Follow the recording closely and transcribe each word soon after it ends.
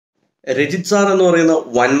Rajith sir എന്ന് പറയുന്ന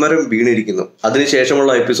വൻമരം വീണിരിക്കുന്നു.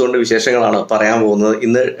 അതിനുശേഷമുള്ള എപ്പിസോഡിന്റെ വിശേഷങ്ങളാണ് പറയാൻ പോകുന്നത്.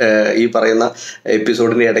 ഇന്ന് ഈ പറയുന്ന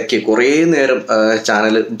എപ്പിസോഡിന്റെ ഇടയ്ക്ക് കുറേ നേരം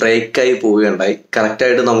ചാനൽ ബ്രേക്കായി പോവുകയുണ്ടായി.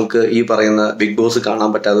 കറക്റ്റായിട്ട് നമുക്ക് ഈ പറയുന്ന ബിഗ് ബോസ്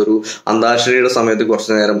കാണാൻ പറ്റാതെ ഒരു അന്താക്ഷരിയുടെ സമയത്ത്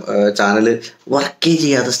കുറച്ച് നേരം ചാനൽ വർക്ക്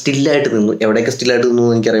ചെയ്യാതെ സ്റ്റില്ലായിട്ട് നിന്നു. എവിടെയൊക്കെ സ്റ്റില്ലായിട്ട് നിന്നു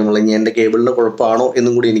എന്ന് എനിക്കറിയാമല്ലോ. ഇനി എൻ്റെ കേബിളിന്റെ കുഴപ്പമാണോ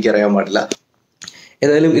എന്നും കൂടി എനിക്കറിയാൻ പാടില്ല.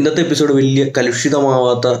 ഏതായാലും ഇന്നത്തെ എപ്പിസോഡ് വലിയ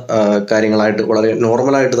കലുഷിതമാവാത്ത കാര്യങ്ങളായിട്ട് വളരെ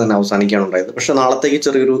നോർമലായിട്ട് തന്നെ അവസാനിക്കാനുണ്ടായത്. പക്ഷെ നാളത്തേക്ക്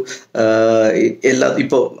ചെറിയൊരു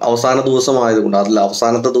ഇപ്പോൾ അവസാന ദിവസമായതുകൊണ്ട് അതിൽ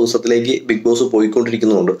അവസാനത്തെ ദിവസത്തിലേക്ക് ബിഗ് ബോസ്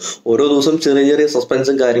പോയിക്കൊണ്ടിരിക്കുന്നതുകൊണ്ട് ഓരോ ദിവസം ചെറിയ ചെറിയ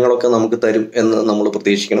സസ്പെൻസും കാര്യങ്ങളൊക്കെ നമുക്ക് തരും എന്ന് നമ്മൾ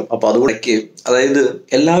പ്രതീക്ഷിക്കണം. അപ്പോൾ അതുകൊണ്ടൊക്കെ അതായത്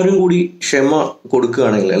എല്ലാവരും കൂടി ക്ഷമ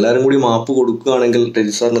കൊടുക്കുകയാണെങ്കിൽ, എല്ലാവരും കൂടി മാപ്പ് കൊടുക്കുകയാണെങ്കിൽ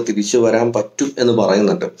രജിത് സാറിന് തിരിച്ചു വരാൻ പറ്റും എന്ന്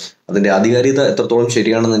പറയുന്നുണ്ട്. അതിന്റെ ആധികാരികത എത്രത്തോളം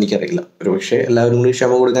ശരിയാണെന്ന് എനിക്കറിയില്ല. ഒരുപക്ഷെ എല്ലാവരും കൂടി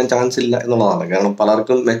ക്ഷമ കൊടുക്കാൻ ചാൻസ് ഇല്ല എന്നുള്ളതാണ്. കാരണം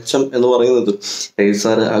പലർക്കും മെച്ചം എന്ന് പറയുന്നത് രജിത്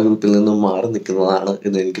സാർ ആ ഗ്രൂപ്പിൽ നിന്നും മാറി നിൽക്കുന്നതാണ്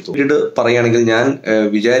എന്ന് എനിക്ക് തോന്നിയിട്ട് പറയുകയാണെങ്കിൽ ഞാൻ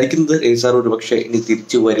വിചാരിക്കുന്നത് രജിത് സാർ ഒരുപക്ഷെ ഇനി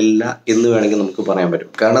തിരിച്ചു വരില്ല എന്ന് വേണമെങ്കിൽ നമുക്ക് പറയാൻ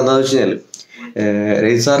പറ്റും. കാരണം എന്താണെന്ന് വെച്ച് കഴിഞ്ഞാൽ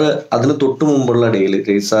രജിത് സാറ് അതിന് തൊട്ട് മുമ്പുള്ള ഡേയിൽ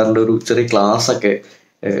രജിത് സാറിന്റെ ഒരു ചെറിയ ക്ലാസ് ഒക്കെ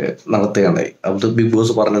നടത്തുകയുണ്ടായി. അത് ബിഗ്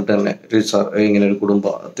ബോസ് പറഞ്ഞിട്ട് തന്നെ രജിത് സാർ ഇങ്ങനെ ഒരു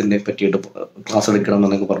കുടുംബത്തിനെ പറ്റിയിട്ട് ക്ലാസ് എടുക്കണം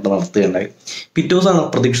എന്നൊക്കെ പറഞ്ഞിട്ട് നടത്തുകയുണ്ടായി. പിറ്റേ ദിവസമാണ്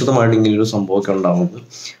അപ്രതീക്ഷിതമായിട്ട് ഇങ്ങനെയൊരു സംഭവമൊക്കെ ഉണ്ടാകുന്നത്.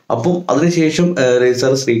 അപ്പം അതിനുശേഷം രജിത്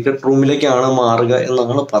സാർ സീക്രട്ട് റൂമിലേക്കാണ് മാറുക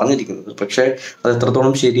എന്നാണ് പറഞ്ഞിരിക്കുന്നത്. പക്ഷെ അത്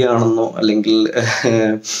എത്രത്തോളം ശരിയാണെന്നോ അല്ലെങ്കിൽ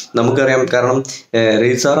നമുക്കറിയാം. കാരണം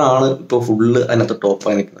രജിത് സാറാണ് ഇപ്പോൾ ഫുള്ള് അതിനകത്ത്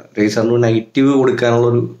ടോപ്പായി നിൽക്കുന്നത്. രജിത് സാറിന് നെഗറ്റീവ്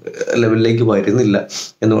കൊടുക്കാനുള്ളൊരു ലെവലിലേക്ക് വരുന്നില്ല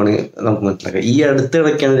എന്ന് വേണമെങ്കിൽ നമുക്ക് മനസ്സിലാക്കാം. ഈ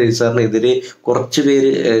അടുത്തിടയ്ക്കാണ് രജിത് സാറിനെതിരെ കുറച്ച് പേര്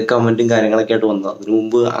കമന്റും കാര്യങ്ങളൊക്കെ ആയിട്ട് വന്നത്. അതിനു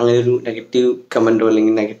മുമ്പ് അങ്ങനെ ഒരു നെഗറ്റീവ് കമന്റോ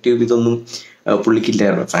അല്ലെങ്കിൽ നെഗറ്റീവ് ഇതൊന്നും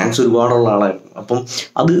പുള്ളിക്കില്ലായിരുന്നു. ഫാൻസ് ഒരുപാടുള്ള ആളായിരുന്നു. അപ്പം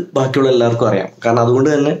അത് ബാക്കിയുള്ള എല്ലാവർക്കും അറിയാം. കാരണം അതുകൊണ്ട്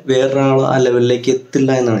തന്നെ വേറൊരാൾ ആ ലെവലിലേക്ക്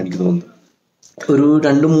എത്തില്ല എന്നാണ് എനിക്ക് തോന്നുന്നത്. ഒരു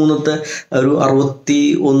 2-3 ഒരു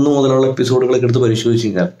 61 മുതലുള്ള എപ്പിസോഡുകളൊക്കെ എടുത്ത് പരിശോധിച്ച്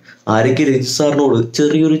കഴിഞ്ഞാൽ ആര്യയ്ക്ക് രജിത് സാറിനോട്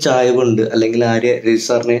ചെറിയൊരു ചായവുണ്ട്, അല്ലെങ്കിൽ ആര്യ രജിത്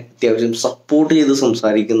സാറിനെ അത്യാവശ്യം സപ്പോർട്ട് ചെയ്ത്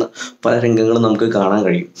സംസാരിക്കുന്ന പല രംഗങ്ങളും നമുക്ക് കാണാൻ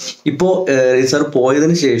കഴിയും. ഇപ്പോൾ രജിത് സാർ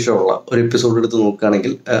പോയതിന് ശേഷമുള്ള ഒരു എപ്പിസോഡ് എടുത്ത്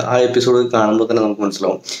നോക്കുകയാണെങ്കിൽ ആ എപ്പിസോഡ് കാണുമ്പോൾ തന്നെ നമുക്ക്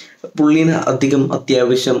മനസ്സിലാവും പുള്ളീനെ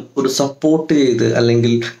അത്യാവശ്യം ഒരു സപ്പോർട്ട് ചെയ്ത്,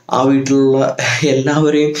 അല്ലെങ്കിൽ ആ വീട്ടിലുള്ള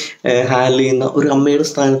എല്ലാവരെയും ഹാൻഡിൽ ചെയ്യുന്ന ഒരു അമ്മയുടെ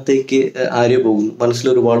സ്ഥാനത്തേക്ക് ആര്യ പോകുന്നു.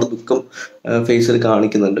 മനസ്സിൽ ഒരുപാട് ദുഃഖം ഫേസിൽ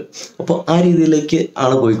കാണിക്കുന്നുണ്ട്. അപ്പോൾ ആ രീതിയിലേക്ക്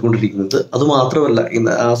ആണ് പോയിക്കൊണ്ടിരിക്കുന്നത്. അതുമാത്രമല്ല,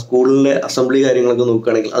 ഇന്ന് ആ സ്കൂളിലെ അസംബ്ലി കാര്യങ്ങളൊക്കെ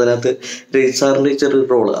നോക്കുകയാണെങ്കിൽ അതിനകത്ത് രജിത് സാറിന്റെ ചെറിയൊരു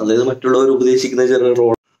റോള്, അതായത് മറ്റുള്ളവർ ഉപദേശിക്കുന്ന ചെറിയൊരു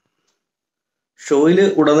റോൾ ഷോയിൽ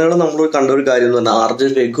ഉടനീളം നമ്മൾ കണ്ട ഒരു കാര്യം എന്ന്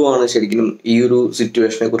പറഞ്ഞാൽ രഘുവാണ് ശരിക്കും ഈ ഒരു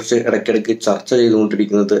സിറ്റുവേഷനെ കുറിച്ച് ഇടയ്ക്കിടയ്ക്ക് ചർച്ച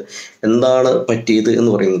ചെയ്തുകൊണ്ടിരിക്കുന്നത്. എന്താണ് പറ്റിയത്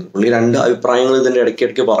എന്ന് പറയുന്നത് പുള്ളി 2 അഭിപ്രായങ്ങൾ ഇതിന്റെ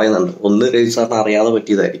ഇടയ്ക്കിടയ്ക്ക് പറയുന്നുണ്ട്. ഒന്ന് രജിത് സാറിന് അറിയാതെ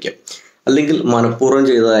പറ്റിയതായിരിക്കാം, അല്ലെങ്കിൽ മനഃപൂർവ്വം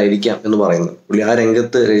ചെയ്തതായിരിക്കാം എന്ന് പറയുന്നു. പുള്ളി ആ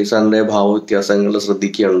രംഗത്ത് രജിത് സാറിന്റെ ഭാവവ്യത്യാസങ്ങൾ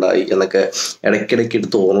ശ്രദ്ധിക്കുകയുണ്ടായി എന്നൊക്കെ ഇടയ്ക്കിടയ്ക്ക്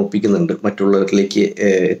എടുത്ത് ഓർമ്മിപ്പിക്കുന്നുണ്ട്, മറ്റുള്ളവരിലേക്ക്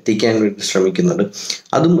എത്തിക്കാൻ വേണ്ടി ശ്രമിക്കുന്നുണ്ട്.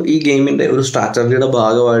 അതും ഈ ഗെയിമിന്റെ ഒരു സ്ട്രാറ്റജിയുടെ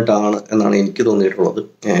ഭാഗമായിട്ടാണ് എന്നാണ് എനിക്ക് തോന്നിയിട്ടുള്ളത്.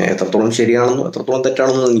 എത്രത്തോളം ശരിയാണെന്നോ എത്രത്തോളം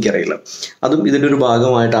തെറ്റാണെന്നോ എനിക്കറിയില്ല. അതും ഇതിന്റെ ഒരു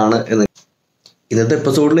ഭാഗമായിട്ടാണ് എന്ന് ഇന്നത്തെ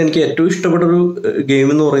എപ്പിസോഡിൽ എനിക്ക് ഏറ്റവും ഇഷ്ടപ്പെട്ടൊരു ഗെയിം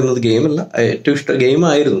എന്ന് പറയുന്നത്, ഗെയിമല്ല, ഏറ്റവും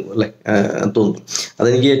ഗെയിമായിരുന്നു അല്ലേ തോന്നുന്നു.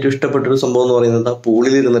 അതെനിക്ക് ഏറ്റവും ഇഷ്ടപ്പെട്ടൊരു സംഭവം എന്ന് പറയുന്നത് ആ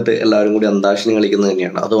പൂളിൽ ഇരുന്നിട്ട് എല്ലാവരും കൂടി അന്താക്ഷരി കളിക്കുന്നത്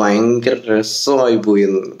തന്നെയാണ്. അത് ഭയങ്കര രസമായി പോയി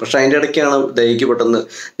എന്ന്. പക്ഷെ അതിൻ്റെ ഇടയ്ക്കാണ് ദയക്ക് പെട്ടെന്ന്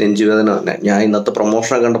നെഞ്ചുവേദന തന്നെ. ഞാൻ ഇന്നത്തെ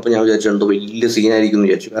പ്രൊമോഷനൊക്കെ കണ്ടപ്പോൾ ഞാൻ വിചാരിച്ചിട്ടുണ്ട് വലിയ സീനായിരിക്കും എന്ന്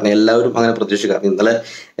വിചാരിച്ചു. കാരണം എല്ലാവരും അങ്ങനെ പ്രതീക്ഷിച്ചു. കാരണം ഇന്നലെ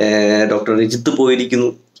ഡോക്ടർ രജിത്ത് പോയിരിക്കുന്നു,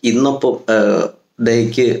 ഇന്നപ്പം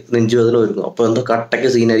ദയക്ക് നെഞ്ചുവേദന വരുന്നു. അപ്പോൾ എന്തോ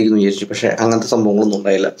കട്ടയ്ക്ക് സീനായിരിക്കും എന്ന് വിചാരിച്ചു. പക്ഷെ അങ്ങനത്തെ സംഭവങ്ങളൊന്നും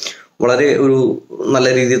ഉണ്ടായില്ല. വളരെ ഒരു നല്ല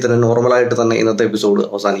രീതിയിൽ തന്നെ നോർമലായിട്ട് തന്നെ ഇന്നത്തെ എപ്പിസോഡ്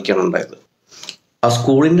അവസാനിക്കുകയാണ് ഉണ്ടായത്. ആ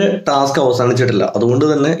സ്കൂളിന്റെ ടാസ്ക് അവസാനിച്ചിട്ടില്ല. അതുകൊണ്ട്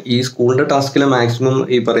തന്നെ ഈ സ്കൂളിന്റെ ടാസ്കിലെ മാക്സിമം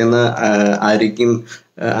ഈ പറയുന്ന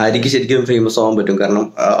ആര്യയ്ക്ക് ശരിക്കും ഫേമസ് ആവാൻ പറ്റും. കാരണം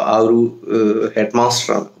ആ ഒരു ഹെഡ്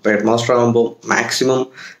മാസ്റ്ററാണ്. അപ്പോൾ ഹെഡ് മാസ്റ്റർ ആകുമ്പോൾ മാക്സിമം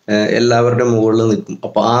എല്ലാവരുടെ മുകളിൽ നിൽക്കും.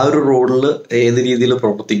 അപ്പോൾ ആ ഒരു റോഡിൽ ഏത് രീതിയിൽ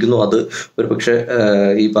പ്രവർത്തിക്കുന്നു അത് ഒരു പക്ഷെ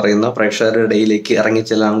ഈ പറയുന്ന പ്രേക്ഷകരുടെ ഇടയിലേക്ക്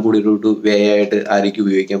ഇറങ്ങിച്ചെല്ലാൻ കൂടി ഒരു വേ ആയിട്ട് ആര്യയ്ക്ക്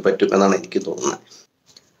ഉപയോഗിക്കാൻ പറ്റും എന്നാണ് എനിക്ക് തോന്നുന്നത്.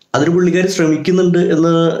 അതിന് പുള്ളിക്കാർ ശ്രമിക്കുന്നുണ്ട് എന്ന്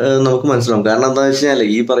നമുക്ക് മനസ്സിലാവും. കാരണം എന്താണെന്ന് വെച്ച് കഴിഞ്ഞാൽ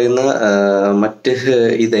ഈ പറയുന്ന മറ്റ്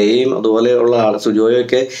ഈ ദയയും അതുപോലെയുള്ള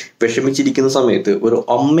സുജോയൊക്കെ വിഷമിച്ചിരിക്കുന്ന സമയത്ത് ഒരു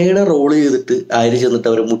അമ്മയുടെ റോള് ചെയ്തിട്ട് ആര് ചെന്നിട്ട്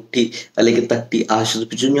അവരെ മുട്ടി അല്ലെങ്കിൽ തട്ടി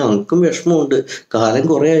ആശ്വസിപ്പിച്ചു. ഞങ്ങൾക്കും വിഷമമുണ്ട്, കാലം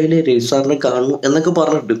കുറേ ആയില്ലേ രജിത് സാറിനെ കാണുന്നു എന്നൊക്കെ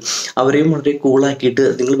പറഞ്ഞിട്ട് അവരെയും വളരെ കൂളാക്കിയിട്ട്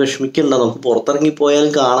നിങ്ങൾ വിഷമിക്കണ്ട, നമുക്ക് പുറത്തിറങ്ങി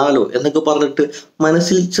പോയാലും കാണാമല്ലോ എന്നൊക്കെ പറഞ്ഞിട്ട്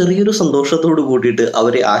മനസ്സിൽ ചെറിയൊരു സന്തോഷത്തോട് കൂട്ടിയിട്ട്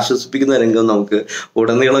അവരെ ആശ്വസിപ്പിക്കുന്ന രംഗം നമുക്ക്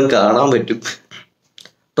ഉടനീളം കാണാൻ പറ്റും.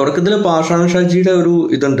 തുടക്കത്തിൽ പാഷാൺ ഷാജിയുടെ ഒരു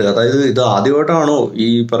ഇതുണ്ട്. അതായത് ഇത് ആദ്യമായിട്ടാണോ ഈ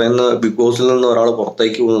പറയുന്ന ബിഗ് ബോസിൽ നിന്ന് ഒരാൾ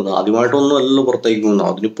പുറത്തേക്ക് പോകുന്നത്? ആദ്യമായിട്ടൊന്നും അല്ലല്ലോ പുറത്തേക്ക് പോകുന്നത്.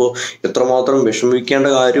 അതിനിപ്പോൾ എത്രമാത്രം വിഷമിക്കേണ്ട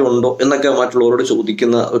കാര്യമുണ്ടോ എന്നൊക്കെ മറ്റുള്ളവരോട്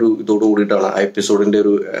ചോദിക്കുന്ന ഒരു ഇതോട് കൂടിയിട്ടാണ് ആ എപ്പിസോഡിന്റെ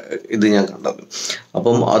ഒരു ഇത് ഞാൻ കണ്ടത്.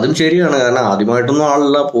 അപ്പം അതും ശരിയാണ്. കാരണം ആദ്യമായിട്ടൊന്നും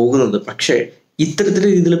ആളല്ല പോകുന്നത്. പക്ഷേ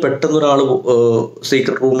ഇത്തരത്തിലുള്ള രീതിയിൽ പെട്ടെന്ന് ഒരാൾ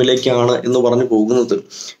സീക്രട്ട് റൂമിലേക്കാണ് എന്ന് പറഞ്ഞു പോകുന്നത്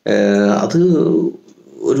അത്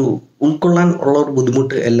ഒരു ഉൾക്കൊള്ളാൻ ഉള്ള ഒരു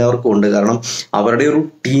ബുദ്ധിമുട്ട് എല്ലാവർക്കും ഉണ്ട്. കാരണം അവരുടെ ഒരു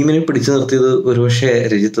ടീമിനെ പിടിച്ചു നിർത്തിയത് ഒരുപക്ഷെ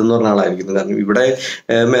രജിത്ത് എന്ന് പറഞ്ഞ ആളായിരിക്കുന്നു. കാരണം ഇവിടെ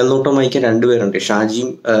മേൽനോട്ടം വഹിക്കാൻ രണ്ടുപേരുണ്ട്, ഷാജിയും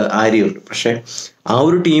ആര്യയുണ്ട്. പക്ഷെ ആ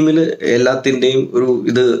ഒരു ടീമിൽ എല്ലാത്തിൻ്റെയും ഒരു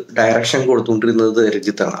ഇത് ഡയറക്ഷൻ കൊടുത്തുകൊണ്ടിരുന്നത്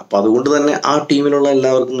രജിത്താണ്. അപ്പം അതുകൊണ്ട് തന്നെ ആ ടീമിലുള്ള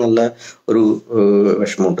എല്ലാവർക്കും നല്ല ഒരു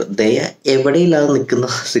വിഷമമുണ്ട്. ദയ എവിടെയില്ലാതെ നിൽക്കുന്ന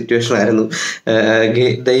സിറ്റുവേഷൻ ആയിരുന്നു.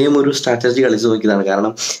 ദയം ഒരു സ്ട്രാറ്റജി കളിച്ചു നോക്കിയതാണ്.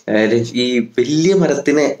 കാരണം ഈ വലിയ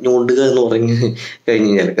മരത്തിനെ ഞോണ്ടുക എന്ന് പറഞ്ഞു കഴിഞ്ഞ്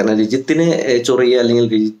കഴിഞ്ഞാൽ, കാരണം രജിത്തിനെ ചൊറിയുക അല്ലെങ്കിൽ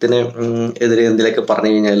രജിത്തിനെ എതിരെ എന്തെങ്കിലുമൊക്കെ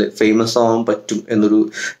പറഞ്ഞു കഴിഞ്ഞാൽ ഫേമസ് ആവാൻ പറ്റും എന്നൊരു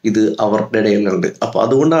ഇത് അവരുടെ ഇടയിലുണ്ട്. അപ്പൊ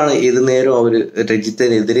അതുകൊണ്ടാണ് ഏത് നേരം അവർ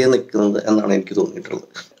രജിത്തിനെതിരെ നിൽക്കുന്നത് എന്നാണ് എനിക്ക് തോന്നിയിട്ടുള്ളത്.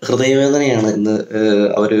 ഹൃദയവേദനയാണ് ഇന്ന്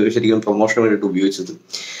അവർ ശരിക്കും പ്രൊമോഷന് വേണ്ടിയിട്ട് ഉപയോഗിച്ചത്.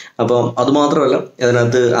 അപ്പം അതുമാത്രമല്ല,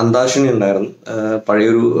 അതിനകത്ത് അന്താക്ഷരി ഉണ്ടായിരുന്നു.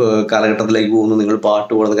 പഴയൊരു കാലഘട്ടത്തിലേക്ക് പോകുന്നു, നിങ്ങൾ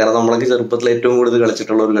പാട്ട് പാടുന്നു. കാരണം നമ്മളൊക്കെ ചെറുപ്പത്തിൽ ഏറ്റവും കൂടുതൽ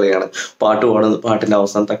കളിച്ചിട്ടുള്ള ഒരു കളിയാണ് പാട്ട് പാടുന്നത്. പാട്ടിന്റെ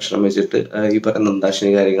അവസാനത്തെ അക്ഷരം വെച്ചിട്ട് ഈ പറയുന്ന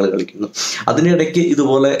അന്താക്ഷരി കാര്യങ്ങൾ കളിക്കുന്നു. അതിനിടയ്ക്ക്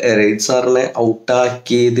ഇതുപോലെ രജിത് സാറിനെ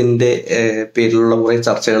ഔട്ടാക്കിയതിന്റെ പേരിലുള്ള കുറെ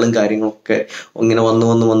ചർച്ചകളും കാര്യങ്ങളൊക്കെ ഇങ്ങനെ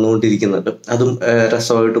വന്നുകൊണ്ടിരിക്കുന്നുണ്ട്. അതും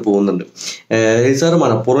രസമായിട്ട് പോകുന്നുണ്ട്. രജിത് സാറ്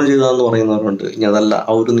മനഃപൂർവ്വം ചെയ്തതെന്ന് പറയുന്നവരുണ്ട്, ഇനി അതല്ല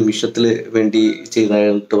ആ ഒരു നിമിഷത്തിൽ വേണ്ടി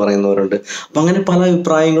ചെയ്തതായിട്ട് പറയുന്നവരുണ്ട്. അപ്പൊ അങ്ങനെ പല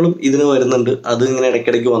അഭിപ്രായങ്ങളും ഇതിന് വരുന്നുണ്ട്. അത് ഇങ്ങനെ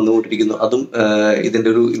ഇടയ്ക്കിടയ്ക്ക് വന്നുകൊണ്ടിരിക്കുന്നു. അതും ഇതിന്റെ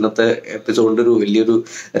ഒരു ഇന്നത്തെ എപ്പിസോഡിന്റെ ഒരു വലിയൊരു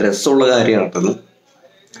രസമുള്ള കാര്യമാണ്.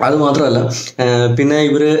 അത് മാത്രമല്ല, പിന്നെ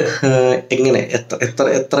ഇവര് എങ്ങനെ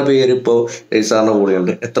എത്ര പേര് ഇപ്പോൾ രജിത് സാറിന്റെ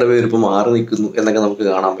കൂടെയുണ്ട്, എത്ര പേര് ഇപ്പോൾ മാറി നിൽക്കുന്നു എന്നൊക്കെ നമുക്ക്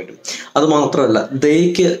കാണാൻ പറ്റും. അത് മാത്രമല്ല,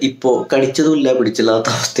 ദയക്ക് ഇപ്പോൾ കടിച്ചതുമില്ല പിടിച്ചില്ലാത്ത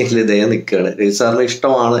അവസ്ഥയിൽ ദയ നിൽക്കുകയാണ്. രജിത് സാറിന്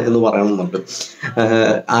ഇഷ്ടമാണ് എന്ന് പറയണമെന്നുണ്ട്.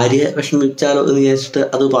 ആര്യ വിഷമിച്ചാലോ എന്ന് വിചാരിച്ചിട്ട്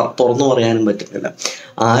അത് തുറന്നു പറയാനും പറ്റുന്നില്ല.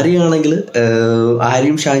 ആര്യയാണെങ്കിൽ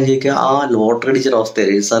ആര്യയും ഷാജിയൊക്കെ ആ ലോട്ടറി അടിച്ചൊരവസ്ഥയാണ്.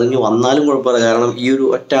 രജിത് സാർ ഇനി വന്നാലും കുഴപ്പമില്ല. കാരണം ഈ ഒരു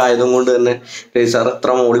ഒറ്റ ആയുധം കൊണ്ട് തന്നെ രജിത് സാർ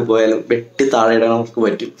എത്ര മോളിൽ പോയാലും വെട്ടി താഴെ ഇടാൻ നമുക്ക്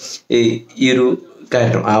പറ്റും. ഈ ഒരു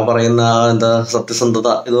കാര്യം ആ പറയുന്ന സത്യസന്ധത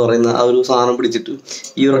എന്ന് പറയുന്ന ആ ഒരു സാധനം പിടിച്ചിട്ട്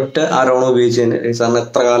ഈ ഒരൊറ്റ ആരോപണം ഉപയോഗിച്ച് തന്നെ രജിത് സാറിന്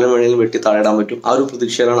എത്ര കാലം വേണമെങ്കിലും വെട്ടി താഴെ ഇടാൻ പറ്റും. ആ ഒരു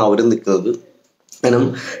പ്രതീക്ഷയിലാണ് അവരും നിൽക്കുന്നത്. കാരണം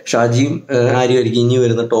ഷാജിയും ആര്യമായിരിക്കും ഇനി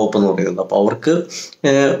വരുന്ന ടോപ്പ് എന്ന് പറയുന്നത്. അപ്പോൾ അവർക്ക്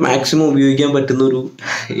മാക്സിമം ഉപയോഗിക്കാൻ പറ്റുന്ന ഒരു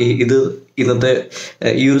ഇത് ഇന്നത്തെ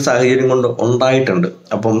ഈ ഒരു സാഹചര്യം കൊണ്ട് ഉണ്ടായിട്ടുണ്ട്.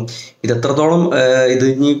 അപ്പം ഇതെത്രത്തോളം ഇത്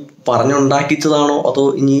ഇനി പറഞ്ഞുണ്ടാക്കിച്ചതാണോ അതോ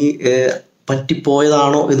ഇനി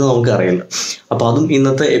പറ്റിപ്പോയതാണോ എന്ന് നമുക്കറിയില്ല. അപ്പൊ അതും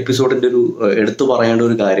ഇന്നത്തെ എപ്പിസോഡിന്റെ ഒരു എടുത്തു പറയേണ്ട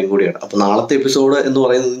ഒരു കാര്യം കൂടിയാണ്. അപ്പൊ നാളത്തെ എപ്പിസോഡ് എന്ന്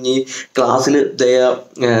പറയുന്നത് ഇനി ക്ലാസ്സിൽ ദയ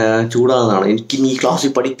ചൂടാകുന്നതാണ്. എനിക്ക് ഇനി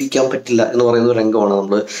ക്ലാസ്സിൽ പഠിപ്പിക്കാൻ പറ്റില്ല എന്ന് പറയുന്ന ഒരു രംഗമാണ്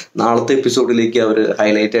നമ്മൾ നാളത്തെ എപ്പിസോഡിലേക്ക് അവർ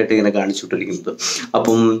ഹൈലൈറ്റ് ആയിട്ട് ഇങ്ങനെ കാണിച്ചുകൊണ്ടിരിക്കുന്നത്.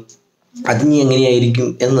 അപ്പം അതിനി എങ്ങനെയായിരിക്കും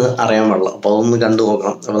എന്ന് അറിയാൻ പാടില്ല. അപ്പോൾ അതൊന്ന് കണ്ടു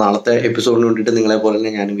നോക്കണം. അപ്പോൾ നാളത്തെ എപ്പിസോഡിന് വേണ്ടിയിട്ട് നിങ്ങളെ പോലെ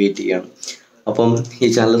തന്നെ ഞാനും വെയിറ്റ് ചെയ്യുകയാണ്. അപ്പം ഈ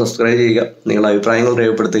ചാനൽ സബ്സ്ക്രൈബ് ചെയ്യുക, നിങ്ങളുടെ അഭിപ്രായങ്ങൾ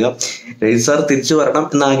രേഖപ്പെടുത്തുക. രജിത് സാർ തിരിച്ചു വരണം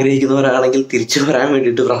എന്ന് ആഗ്രഹിക്കുന്നവരാണെങ്കിൽ തിരിച്ചു വരാൻ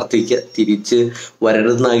വേണ്ടിയിട്ട് പ്രാർത്ഥിക്കുക. തിരിച്ച്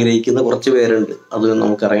വരരുതെന്ന് ആഗ്രഹിക്കുന്ന കുറച്ച് പേരുണ്ട്, അത്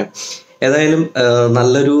നമുക്കറിയാം. ഏതായാലും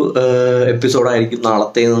നല്ലൊരു എപ്പിസോഡായിരിക്കും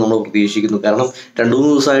നാളത്തേന്ന് നമ്മൾ പ്രതീക്ഷിക്കുന്നു. കാരണം 2-3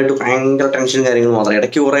 ദിവസമായിട്ട് ഭയങ്കര ടെൻഷനും കാര്യങ്ങളും മാത്രം.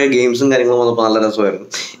 ഇടയ്ക്ക് കുറേ ഗെയിംസും കാര്യങ്ങളും വന്നപ്പോൾ നല്ല രസമായിരുന്നു.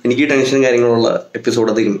 എനിക്ക് ടെൻഷനും കാര്യങ്ങളുള്ള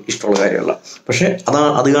എപ്പിസോഡ് അധികം ഇഷ്ടമുള്ള കാര്യമല്ല. പക്ഷെ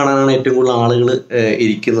അത് കാണാനാണ് ഏറ്റവും കൂടുതൽ ആളുകൾ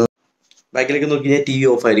ഇരിക്കുന്നത്. ബാക്കിലേക്ക് നോക്കി കഴിഞ്ഞാൽ TV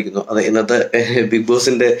ഓഫ് ആയിരിക്കുന്നു. അതെ, ഇന്നത്തെ ബിഗ്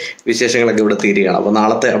ബോസിന്റെ വിശേഷങ്ങളൊക്കെ ഇവിടെ തീരുകയാണ്. അപ്പോൾ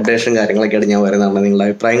നാളത്തെ അപ്ഡേഷൻ കാര്യങ്ങളൊക്കെയാണ് ഞാൻ വരുന്നതാണ്. നിങ്ങളുടെ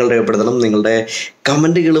അഭിപ്രായങ്ങൾ രേഖപ്പെടുത്തണം. നിങ്ങളുടെ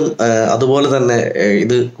കമൻറ്റുകളും അതുപോലെ തന്നെ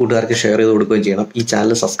ഇത് കൂട്ടുകാർക്ക് ഷെയർ ചെയ്ത് കൊടുക്കുകയും ചെയ്യണം. ഈ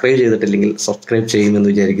ചാനൽ സബ്സ്ക്രൈബ് ചെയ്തിട്ടില്ലെങ്കിൽ സബ്സ്ക്രൈബ്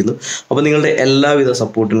ചെയ്യുമെന്ന് വിചാരിക്കുന്നു. അപ്പോൾ നിങ്ങളുടെ എല്ലാവിധ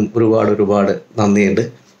സപ്പോർട്ടിനും ഒരുപാട് നന്ദിയുണ്ട്.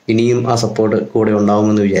 ഇനിയും ആ സപ്പോർട്ട് കൂടെ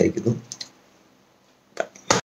ഉണ്ടാവുമെന്ന് വിചാരിക്കുന്നു.